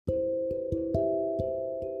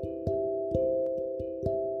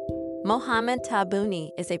Mohamed Tabouni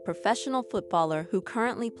is a professional footballer who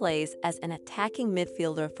currently plays as an attacking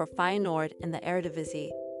midfielder for Feyenoord in the Eredivisie,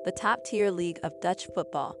 the top-tier league of Dutch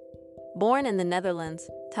football. Born in the Netherlands,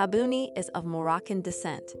 Tabouni is of Moroccan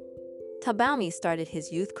descent. Tabouni started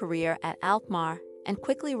his youth career at Alkmaar and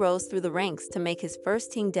quickly rose through the ranks to make his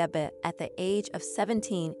first team debut at the age of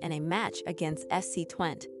 17 in a match against FC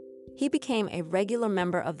Twente. He became a regular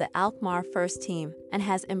member of the Alkmaar first team and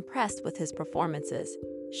has impressed with his performances,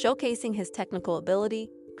 showcasing his technical ability,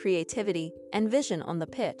 creativity, and vision on the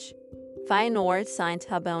pitch. Feyenoord signed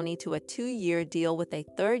Tabouni to a 2-year deal with a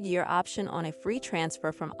third-year option on a free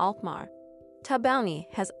transfer from Alkmaar. Tabouni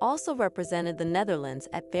has also represented the Netherlands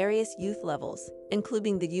at various youth levels,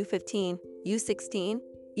 including the U15, U16,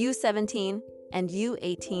 U17, and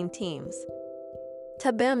U18 teams.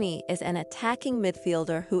 Tabouni is an attacking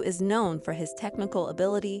midfielder who is known for his technical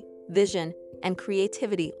ability, vision, and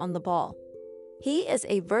creativity on the ball. He is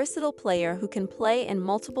a versatile player who can play in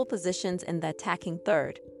multiple positions in the attacking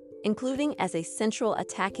third, including as a central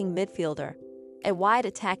attacking midfielder, a wide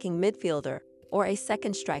attacking midfielder, or a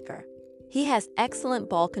second striker. He has excellent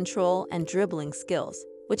ball control and dribbling skills,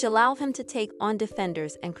 which allow him to take on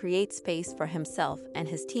defenders and create space for himself and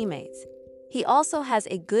his teammates. He also has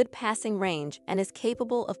a good passing range and is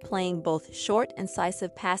capable of playing both short,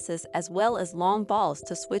 incisive passes as well as long balls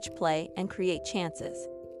to switch play and create chances.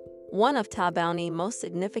 One of Tabouni's most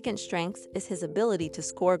significant strengths is his ability to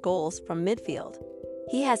score goals from midfield.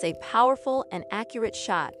 He has a powerful and accurate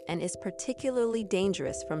shot and is particularly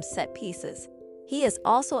dangerous from set pieces. He is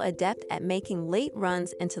also adept at making late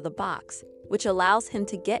runs into the box, which allows him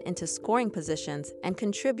to get into scoring positions and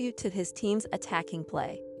contribute to his team's attacking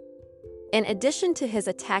play. In addition to his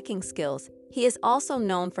attacking skills, he is also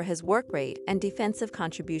known for his work rate and defensive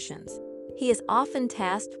contributions. He is often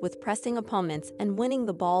tasked with pressing opponents and winning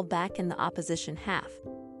the ball back in the opposition half,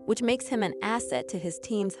 which makes him an asset to his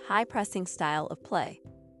team's high-pressing style of play.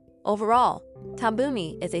 Overall,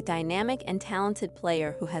 Tabouni is a dynamic and talented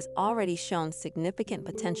player who has already shown significant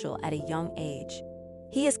potential at a young age.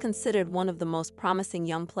 He is considered one of the most promising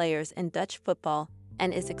young players in Dutch football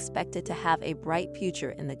and is expected to have a bright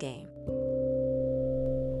future in the game.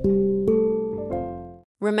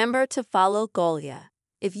 Remember to follow Golia.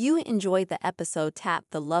 If you enjoyed the episode, tap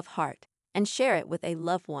the love heart and share it with a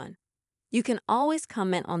loved one. You can always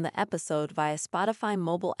comment on the episode via Spotify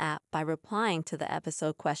mobile app by replying to the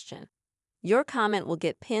episode question. Your comment will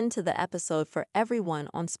get pinned to the episode for everyone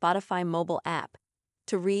on Spotify mobile app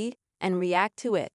to read and react to it.